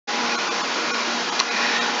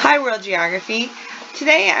Hi World Geography.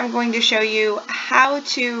 Today I'm going to show you how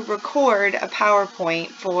to record a PowerPoint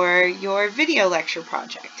for your video lecture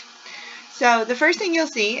project. So the first thing you'll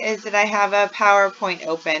see is that I have a PowerPoint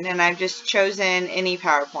open and I've just chosen any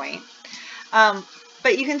PowerPoint.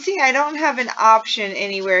 But you can see I don't have an option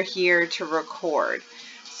anywhere here to record.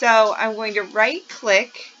 So I'm going to right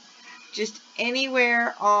click just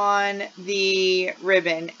anywhere on the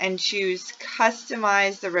ribbon and choose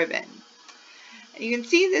Customize the Ribbon. You can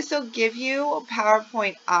see this will give you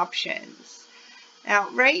PowerPoint options. Now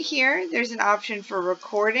right here there's an option for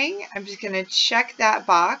recording. I'm just going to check that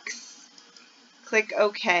box, click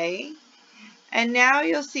OK, and now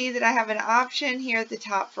you'll see that I have an option here at the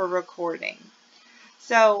top for recording.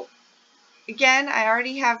 So again, I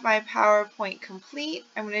already have my PowerPoint complete.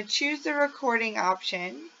 I'm going to choose the recording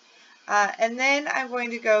option and then I'm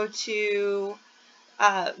going to go to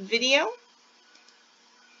video.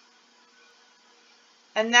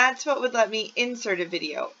 And that's what would let me insert a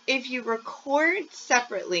video. If you record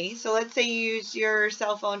separately, so let's say you use your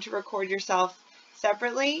cell phone to record yourself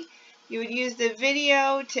separately, you would use the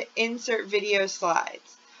video to insert video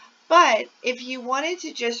slides. But if you wanted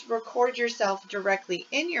to just record yourself directly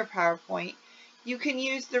in your PowerPoint, you can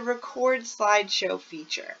use the record slideshow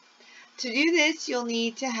feature. To do this, you'll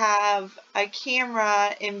need to have a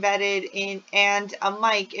camera embedded in and a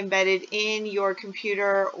mic embedded in your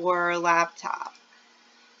computer or laptop.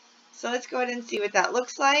 So let's go ahead and see what that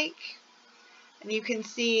looks like. And you can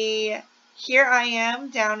see here I am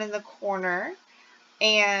down in the corner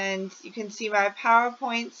and you can see my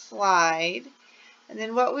PowerPoint slide. And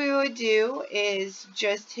then what we would do is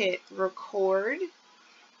just hit record.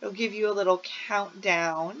 It'll give you a little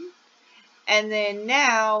countdown. And then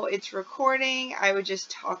now it's recording. I would just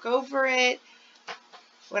talk over it.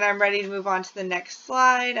 When I'm ready to move on to the next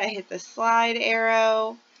slide, I hit the slide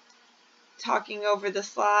arrow, talking over the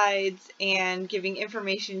slides and giving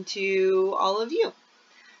information to all of you.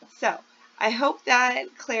 So I hope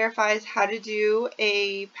that clarifies how to do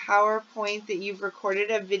a PowerPoint that you've recorded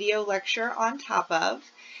a video lecture on top of.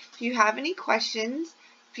 If you have any questions,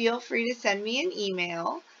 feel free to send me an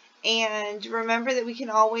email. And remember that we can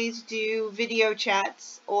always do video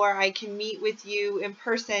chats, or I can meet with you in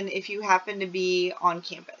person if you happen to be on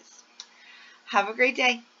campus. Have a great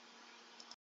day.